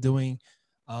that we're doing.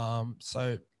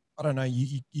 So I don't know,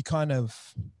 you kind of,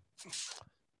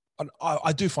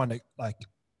 I do find it like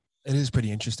It is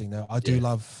pretty interesting though. I do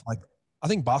love like I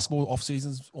think basketball off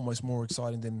season is almost more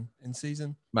exciting than in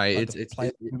season. Mate, Like the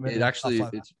player movement it and stuff actually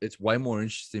like that. it's way more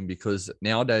interesting because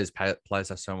nowadays players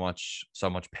have so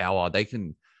much power. They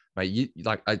can, mate.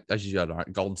 Like as you know,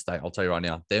 Golden State. I'll tell you right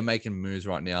now, they're making moves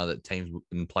right now that teams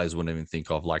and players wouldn't even think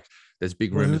of. Like there's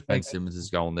big Well, rumors Ben Simmons is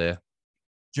going there.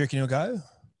 do you reckon he'll go?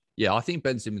 Yeah, I think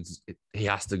Ben Simmons he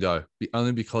has to go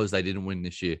only because they didn't win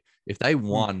this year. If they Hmm.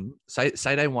 won, say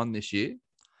they won this year,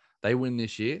 they win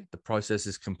this year, the process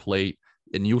is complete,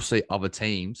 and you'll see other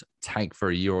teams tank for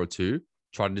a year or two,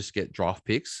 try to just get draft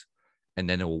picks, and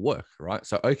then it will work, right?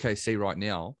 So OKC right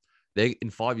now, they in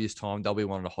 5 years' time, they'll be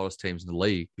one of the hottest teams in the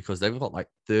league because they've got like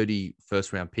 30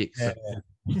 first round picks, Yeah.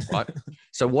 right?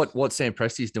 So what Sam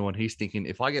Presti's doing, he's thinking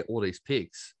if I get all these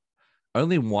picks,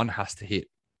 only one has to hit,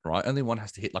 right? Only one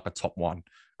has to hit like a top one,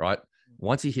 right?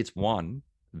 Once he hits one,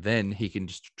 then he can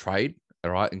just trade,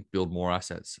 all right, and build more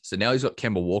assets. So now he's got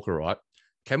Kemba Walker, right?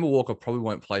 Kemba Walker probably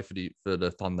won't play for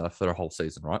the Thunder for the whole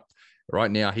season, right?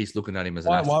 Right now he's looking at him as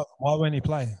an asset Why won't he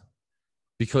play?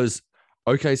 because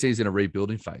OKC is in a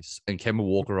rebuilding phase, and Kemba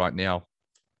Walker right now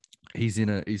he's in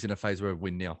a phase where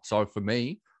win now. So for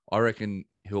me, I reckon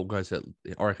he'll go to.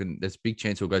 I reckon there's a big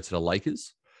chance he'll go to the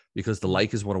Lakers because the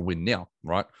Lakers want to win now,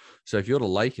 right? So if you're the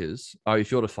Lakers,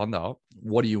 if you're the Thunder,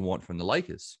 what do you want from the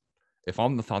Lakers? If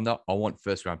I'm the Thunder, I want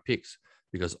first round picks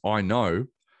because I know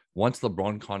once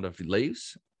LeBron kind of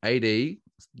leaves, AD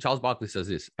Charles Barkley says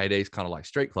this: AD is kind of like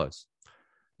street clothes.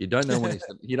 You don't know when he's.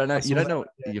 You don't know. I You saw don't that. know.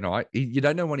 Yeah. You know. You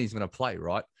don't know when he's going to play,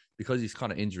 right? Because he's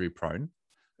kind of injury prone.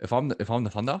 If I'm the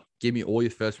Thunder, give me all your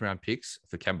first round picks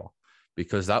for Kemba,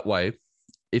 because that way,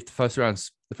 if the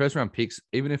first round picks,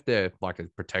 even if they're like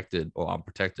protected or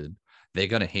unprotected, they're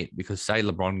going to hit because say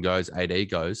LeBron goes, AD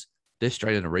goes, they're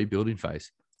straight in a rebuilding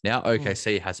phase. Now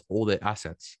OKC has all their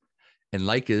assets, and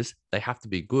Lakers they have to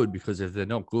be good because if they're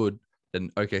not good, then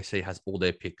OKC has all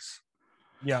their picks.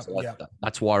 Yeah, So yeah.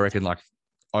 that's why I reckon like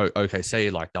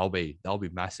OKC like they'll be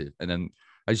massive, and then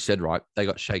as you said, right, they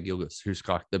got Shea Gilgis, who's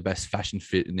like the best fashion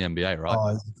fit in the NBA, right? Oh,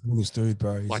 he's the coolest dude,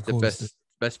 bro. He's the Like the coolest dude.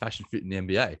 best fashion fit in the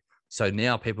NBA. So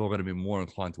now people are going to be more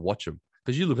inclined to watch him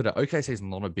because you look at it. OKC is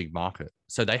not a big market,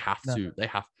 so they have No. to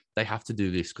they have to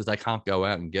do this because they can't go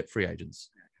out and get free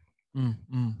agents.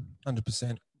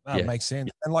 100%. That Yeah, makes sense.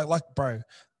 And like, bro,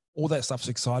 all that stuff's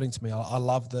exciting to me. I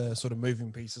love the sort of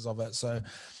moving pieces of it. So,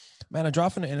 man, a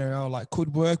draft in the NRL like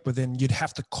could work, but then you'd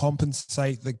have to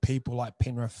compensate the people like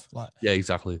Penrith, like yeah,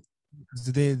 exactly.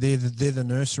 they're the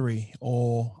nursery,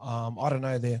 or I don't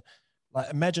know, they're like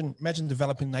imagine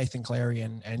developing Nathan Cleary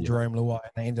and Yeah. Jerome Luai,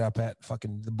 and they ended up at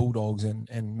fucking the Bulldogs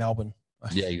and Melbourne.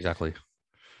 Yeah, exactly.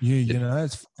 You know,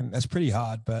 that's pretty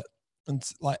hard, but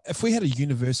it's like if we had a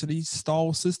university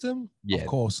style system, Yeah. of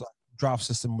course, like, draft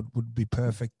system would be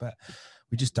perfect, but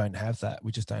we just don't have that.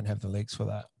 We just don't have the legs for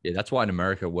that. Yeah, that's why in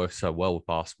America it works so well with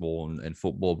basketball and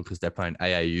football because they're playing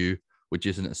AAU, which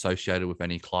isn't associated with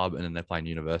any club, and then they're playing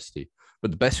university.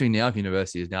 But the best thing now of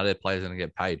university is now their players are going to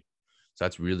get paid. So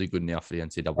that's really good now for the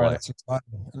NCAA. Oh, that's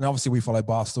exciting. And obviously we follow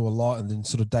Barstool a lot, and then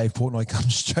sort of Dave Portnoy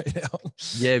comes straight out.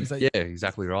 Yeah, He's like, yeah,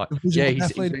 exactly right. "Division Yeah, one he's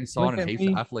athlete, been look signing at heaps me."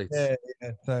 of athletes. Yeah,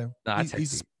 yeah. So No, that's he's a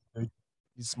hectic. smart dude.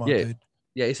 He's a smart Yeah. dude.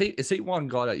 Yeah, is he one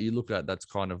guy that you look at that's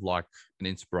kind of like an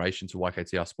inspiration to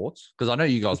YKTR Sports? Because I know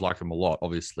you guys like him a lot,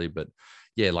 obviously, but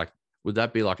yeah, like would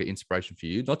that be like an inspiration for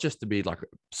you? Not just to be like a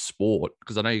sport,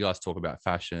 because I know you guys talk about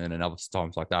fashion and other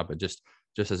times like that, but just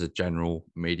as a general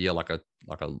media, like a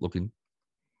looking.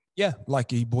 Yeah,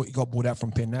 like he got bought out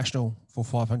from Penn National for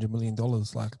 $500 million.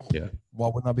 Like, Yeah. why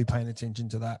wouldn't I be paying attention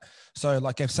to that? So,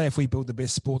 like, if we build the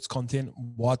best sports content,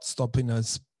 what's stopping a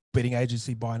betting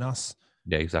agency buying us?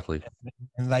 Yeah, exactly.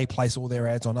 And they place all their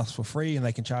ads on us for free, and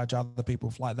they can charge other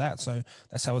people like that. So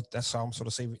that's how I'm sort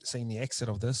of seeing the exit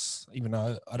of this. Even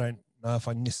though I don't know if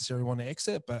I necessarily want to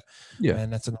exit, but Yeah. man,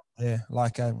 that's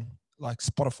like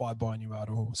Spotify buying you out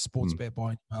or Sportsbet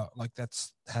buying you out. Like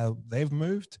that's how they've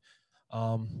moved.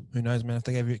 Who knows, man? If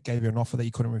they gave you an offer that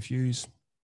you couldn't refuse.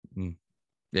 Yeah,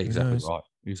 exactly right.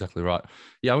 Exactly right.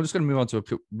 Yeah, I'm just going to move on to a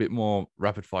bit more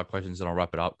rapid fire questions, and I'll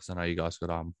wrap it up because I know you guys got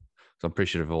So I'm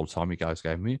appreciative of all the time you guys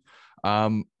gave me.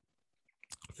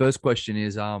 First question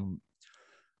is I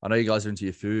know you guys are into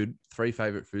your food. 3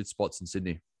 favorite food spots in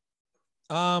Sydney.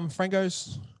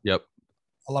 Franco's. Yep.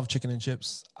 I love chicken and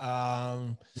chips.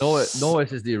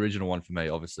 Norwest is the original one for me,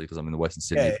 obviously, because I'm in the Western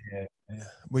Sydney. Yeah.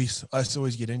 I used to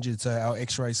always get injured, so our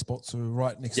X-ray spots were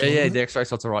right next to it. The X-ray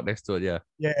spots are right next to it.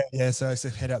 Yeah. So I used to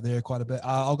head up there quite a bit.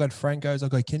 I'll go to Franco's. I'll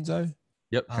go Kenzo.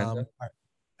 Yep. Kenzo.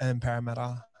 And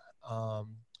Parramatta,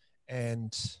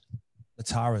 and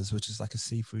Natara's, which is like a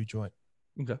seafood joint.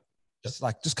 Okay. Just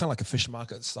kind of like a fish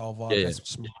market style vibe.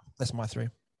 Yeah. That's my 3.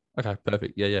 Okay,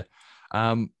 perfect. Yeah, yeah.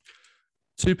 Um,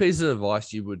 two pieces of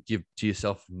advice you would give to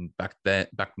yourself back then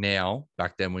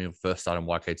when you first started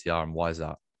YKTR, and why is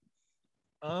that?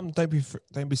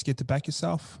 Don't be scared to back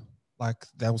yourself. Like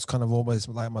that was kind of always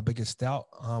like my biggest doubt.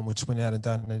 Which went out and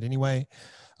done it anyway.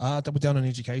 Double down on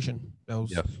education. That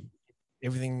was Yeah,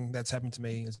 everything that's happened to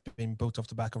me has been built off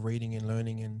the back of reading and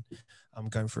learning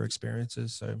and going through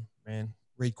experiences. So man,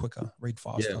 read quicker, read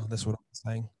yeah. faster. That's what I'm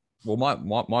saying.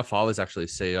 Well, my father's actually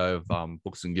CEO of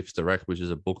Books and Gifts Direct, which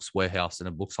is a books warehouse and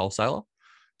a books wholesaler.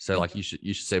 So like you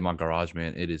should see my garage,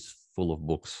 man. It is full of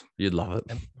books. You'd love it.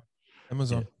 Yeah,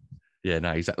 Amazon. yeah,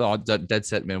 no, exactly. Oh, dead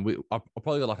set, man. I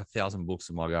probably got like 1,000 books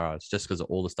in my garage just because of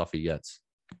all the stuff he gets.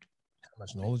 How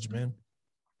much knowledge, man.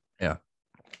 Yeah,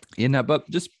 in that, but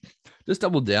just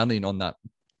double downing on that.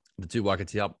 The two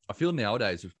YKT up. I feel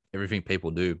nowadays with everything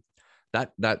people do,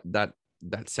 that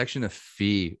section of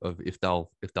fear of if they'll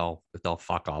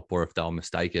fuck up or if they'll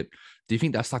mistake it. Do you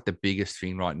think that's like the biggest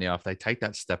thing right now? If they take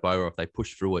that step over, if they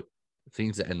push through it,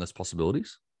 things are endless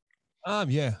possibilities.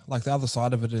 Yeah. Like the other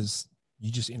side of it is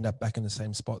you just end up back in the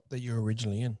same spot that you're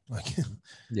originally in. Like,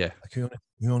 Yeah, like who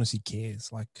honestly cares?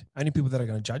 Like, only people that are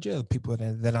going to judge you are the people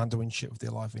that aren't doing shit with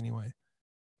their life anyway.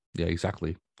 yeah,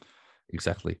 exactly.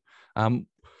 Um,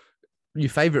 your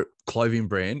favorite clothing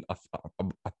brand?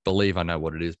 I believe I know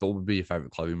what it is, but what would be your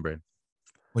favorite clothing brand?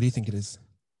 What do you think it is?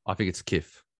 I think it's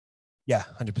Kith. Yeah,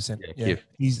 100%. Yeah, Yeah,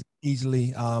 Kith.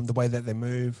 easily. The way that they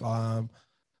move.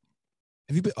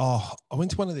 Have you been? Oh, I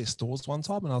went to one of their stores one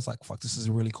time, and I was like, "Fuck, this is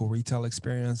a really cool retail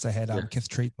experience." They had Yeah, Kith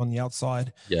Treat on the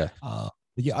outside. yeah, But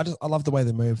yeah, I love the way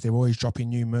they move. They're always dropping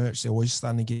new merch. They're always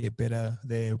starting to get better.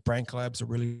 Their brand collabs are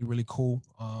really cool.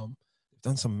 They've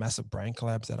done some massive brand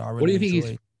collabs that I What do really you think his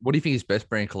enjoy. What do you think his best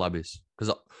brand collab is?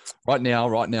 Because right now,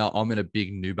 I'm in a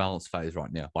big New Balance phase.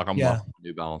 Right now, like I'm Yeah, loving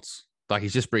New Balance. Like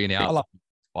he's just bringing I out love.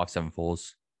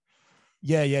 574s.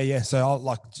 Yeah. So I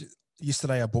like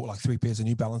yesterday I bought like 3 pairs of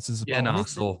New Balances as Yeah, well, no, and I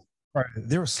it's saw. bro,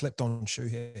 they're a slept on shoe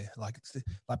here. Like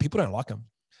people don't like them,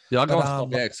 Yeah, I go but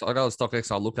on StockX. I go on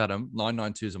StockX. I look at them.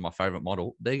 992s are my favorite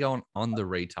model. They're going on the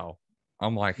retail.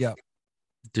 I'm like, yeah,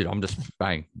 dude, I'm just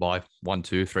bang buy one,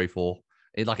 two, three, four.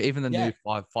 Like even the yeah. new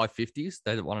 550s,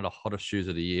 they're one of the hottest shoes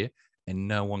of the year, and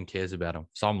no one cares about them.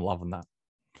 So I'm loving that.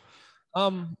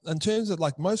 In terms of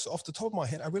like most off the top of my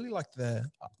head, I really like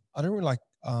I don't really like,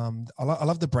 I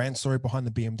love the brand story behind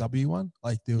the BMW one.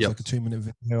 Like there was Yep. like a 2 minute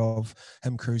video of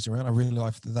him cruising around. I really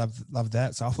love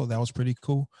that. So I thought that was pretty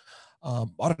cool. I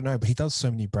don't know, but he does so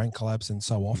many brand collabs and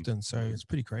so often. So it's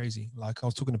pretty crazy. Like I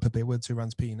was talking to Pip Edwards who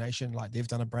runs PE Nation. Like they've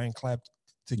done a brand collab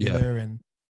Yeah. together and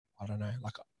I don't know.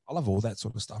 Like I love all that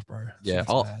sort of stuff, bro. I Yeah.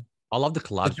 think it's mad. I love the The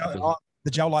collabs gel, because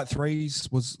the gel light threes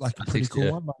was like a pretty Asics, cool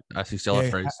yeah, one. Like, Asics Yellow yeah,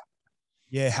 Freeze.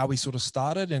 yeah, how he sort of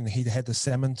started and he had the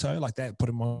salmon toe, like that put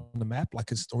him on the map. Like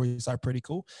his stories are pretty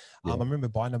cool. Yeah. I remember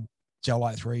buying a gel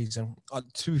light threes and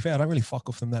to be fair, I don't really fuck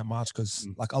with them that much because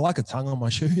Mm. like I like a tongue on my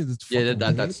shoe. That's Yeah, fucking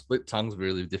that weird. split tongue's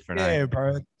really different, eh? Yeah,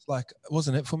 bro. It's like it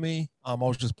wasn't it for me. I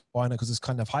was just buying it because it's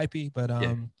kind of hypey, but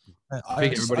Yeah. I I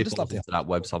think just I everybody just love falls their into that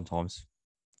web sometimes.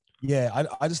 yeah,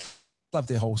 I just love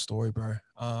their whole story, bro.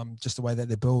 Just the way that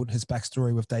they built his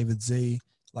backstory with David Z,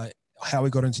 like how he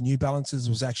got into New Balances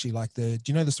was actually like do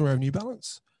you know the story of New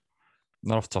Balance?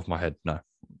 Not off the top of my head, no.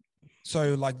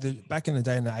 So like back in the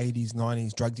day in the 80s,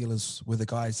 90s, drug dealers were the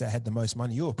guys that had the most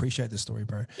money. You'll appreciate this story,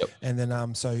 bro. Yep. And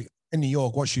then so in New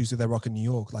York, what shoes do they rock in New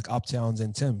York? Like Uptowns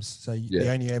and Tims. So Yeah. they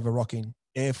only ever rocking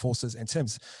Air Forces and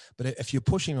Tims. But if you're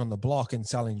pushing on the block and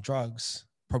selling drugs,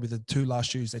 probably the two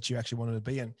last shoes that you actually wanted to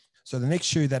be in. So the next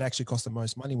shoe that actually cost the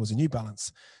most money was a New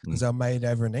Balance because they were made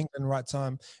over in England right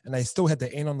time. And they still had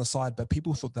the N on the side, but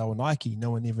people thought they were Nike.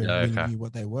 No one even really knew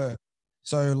what they were.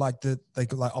 So like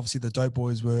obviously the dope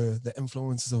boys were the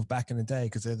influences of back in the day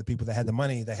because they're the people that had the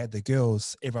money, they had the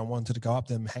girls, everyone wanted to go up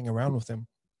them, hang around with them.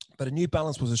 But a New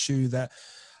Balance was a shoe that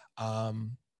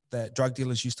that drug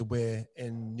dealers used to wear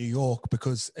in New York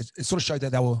because it sort of showed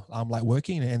that they were like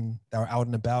working and they were out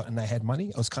and about and they had money.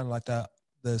 It was kind of like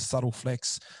the subtle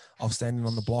flex of standing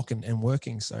on the block and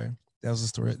working. So that was the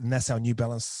story. And that's how New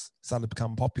Balance started to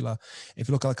become popular. If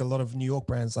you look at like a lot of New York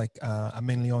brands like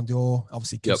Amin Leon Dior,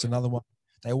 obviously Kith's another one.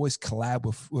 They always collab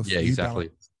with yeah, New exactly.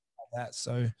 Balance like that.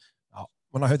 So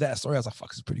when I heard that story, I was like, fuck,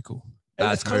 it's pretty cool.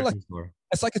 That's it's kind of like, cool.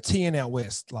 it's like a TN out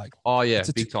west. Like, oh yeah,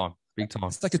 it's big time.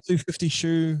 It's like a 250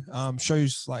 shoe.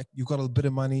 Shows like you've got a bit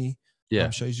of money. Yeah.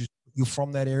 Shows you're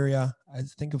from that area. I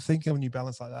think of New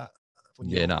Balance like that.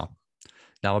 Yeah, no.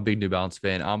 Now I'm a big New Balance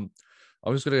fan. I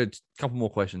was gonna get a couple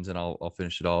more questions and I'll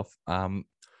finish it off.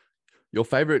 Your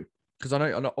favorite, because I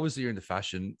know obviously you're into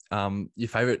fashion. Your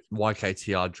favorite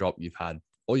YKTR drop you've had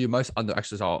or your most under.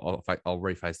 Actually, so I'll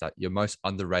rephrase that. Your most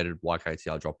underrated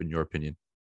YKTR drop in your opinion.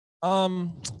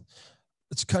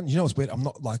 It's kind of, it's weird. I'm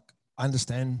not like, I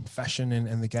understand fashion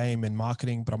and the game and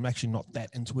marketing, but I'm actually not that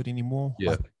into it anymore.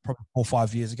 Yeah. Like probably 4 or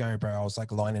 5 years ago, bro, I was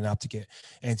like lining up to get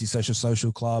Antisocial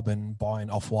Social Club and buying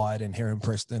Off-White and Heron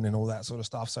Preston and all that sort of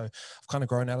stuff. So I've kind of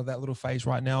grown out of that little phase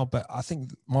right now. But I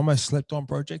think my most slept on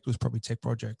project was probably Tech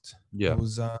Project. Yeah. It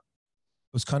was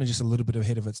kind of just a little bit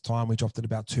ahead of its time. We dropped it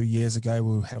about 2 years ago.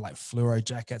 We had like fluoro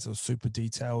jackets. It was super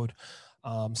detailed.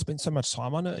 Spent so much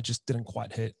time on it, it just didn't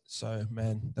quite hit. So,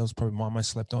 man, that was probably my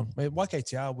most slept on. I mean,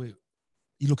 YKTR,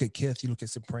 you look at Kith, you look at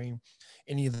Supreme,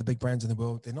 any of the big brands in the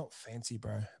world, they're not fancy,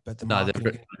 bro. But the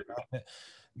marketing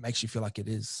makes you feel like it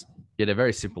is. Yeah, they're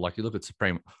very simple. Like you look at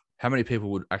Supreme, how many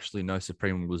people would actually know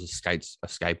Supreme was a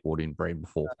skateboarding brand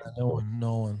before?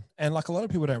 No one. And like a lot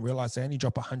of people don't realize they only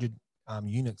drop 100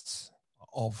 units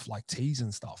of like tees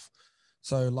and stuff.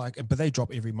 So like, but they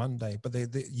drop every Monday, but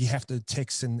you have to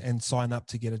text and sign up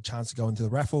to get a chance to go into the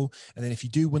raffle. And then if you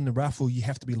do win the raffle, you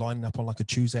have to be lining up on like a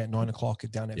Tuesday at 9 o'clock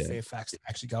down at Fairfax to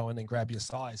actually go in and grab your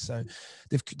size. So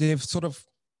they've sort of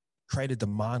created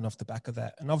demand off the back of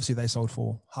that. And obviously they sold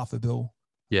for $500 million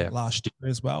last year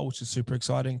as well, which is super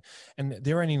exciting. And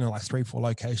they're only in like 3-4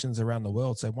 locations around the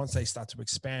world. So once they start to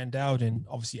expand out and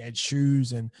obviously add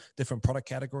shoes and different product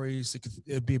categories,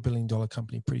 it'd be $1 billion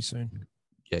company pretty soon.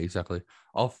 Yeah, exactly.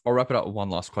 I'll wrap it up with one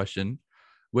last question.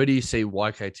 Where do you see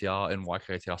YKTR and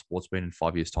YKTR Sports being in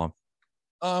 5 years' time?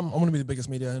 I'm going to be the biggest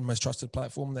media and most trusted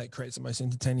platform that creates the most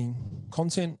entertaining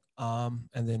content. And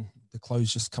then the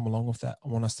clothes just come along with that. I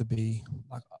want us to be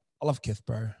like, I love Kith,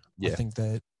 bro. Yeah. I think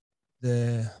that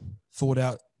the thought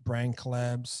out brand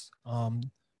collabs,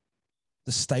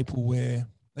 the staple wear,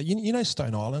 like,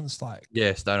 Stone Island's like.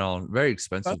 Yeah, Stone Island, very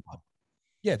expensive.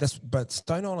 But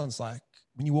Stone Island's like,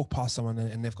 when you walk past someone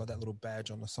and they've got that little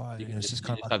badge on the side, and it's just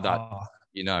kind of like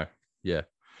that, yeah.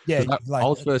 Yeah,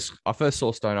 I first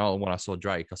saw Stone Island when I saw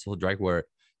Drake. I saw Drake wear it,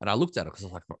 and I looked at it because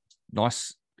it's like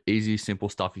nice, easy, simple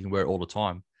stuff. You can wear it all the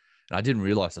time, and I didn't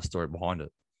realize the story behind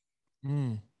it.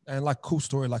 And like cool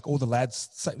story, like all the lads,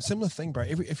 similar thing, bro.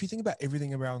 If you think about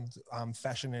everything around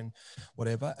fashion and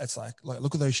whatever, it's like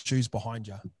look at those shoes behind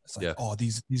you. It's like, oh,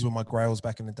 these were my grails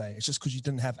back in the day. It's just because you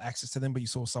didn't have access to them, but you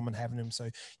saw someone having them, so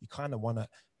you kind of want to.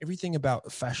 Everything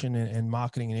about fashion and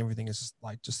marketing and everything is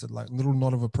just a little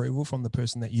nod of approval from the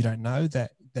person that you don't know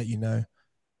that you know,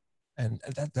 and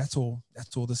that's all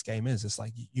this game is. It's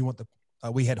like you want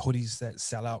we had hoodies that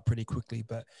sell out pretty quickly,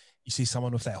 but you see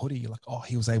someone with that hoodie, you're like, oh,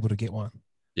 he was able to get one.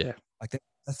 Yeah. Like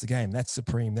that's the game. That's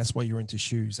Supreme. That's why you're into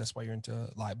shoes. That's why you're into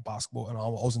like basketball. And I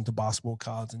was into basketball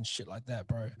cards and shit like that,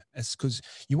 bro. It's because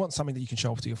you want something that you can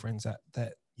show off to your friends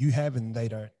that you have and they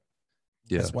don't.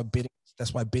 Yeah. That's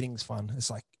why betting's fun. It's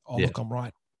like, look, I'm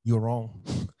right. You're wrong.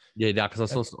 Yeah,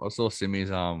 because I saw Simi's.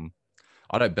 I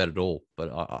don't bet at all,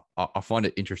 but I find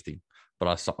it interesting. But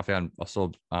I saw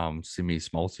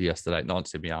Simi's multi yesterday. Not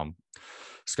Simi,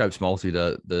 Scopes multi,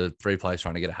 the 3 players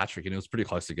trying to get a hat trick, and it was pretty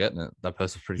close to getting it. That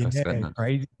person was pretty close to getting it.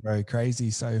 Crazy, bro,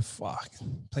 crazy. So fuck,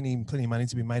 plenty of money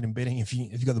to be made in betting if you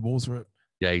got the balls for it.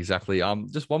 Yeah, exactly.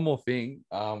 Just one more thing.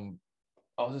 I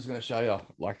was just gonna show you.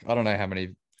 Like, I don't know how many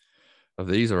of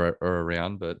these are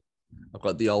around, but I've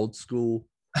got the old school.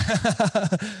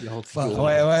 Wait,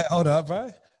 hold up, bro.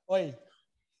 Wait,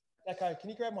 okay, can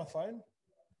you grab my phone?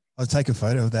 I'll take a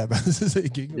photo of that, bro. This is a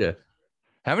giggle. Yeah.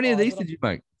 How many of these did you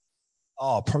make?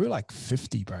 Oh, probably like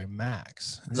 50, bro,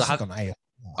 max. I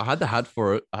had the hat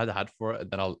for it. And then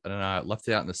I left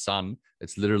it out in the sun.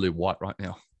 It's literally white right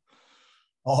now.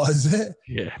 Oh, is it?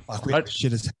 Yeah. Like we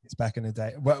shit as back in the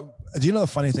day. Well, do you know the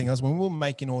funny thing is when we were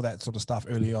making all that sort of stuff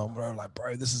early on, bro, like,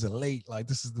 bro, this is elite. Like,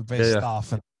 this is the best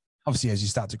stuff. And obviously, as you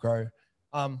start to grow.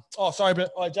 Sorry,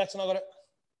 but Jackson, I got it.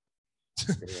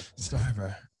 Sorry,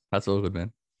 bro. That's all good,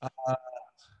 man.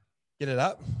 Get it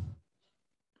up.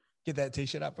 Get that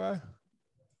t-shirt up, bro.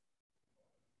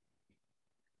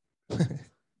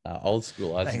 Old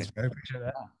school. Thanks, bro. Appreciate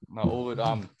that. No, all good.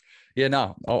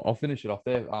 I'll finish it off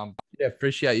there.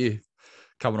 Appreciate you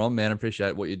coming on, man.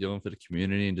 Appreciate what you're doing for the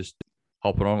community and just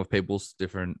hopping on with people's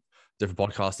different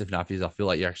podcasts, different apps. I feel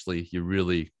like you're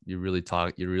really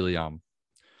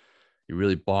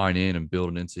buying in and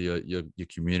building into your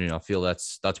community. I feel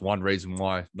that's one reason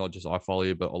why not just I follow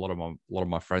you, but a lot of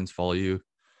my friends follow you.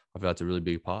 I feel that's a really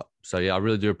big part. So yeah, I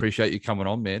really do appreciate you coming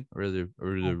on, man. I really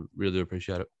do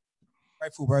appreciate it.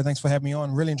 Grateful, bro. Thanks for having me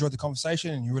on. Really enjoyed the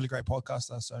conversation and you're a really great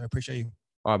podcaster. So I appreciate you.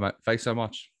 All right, mate. Thanks so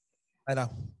much. Later.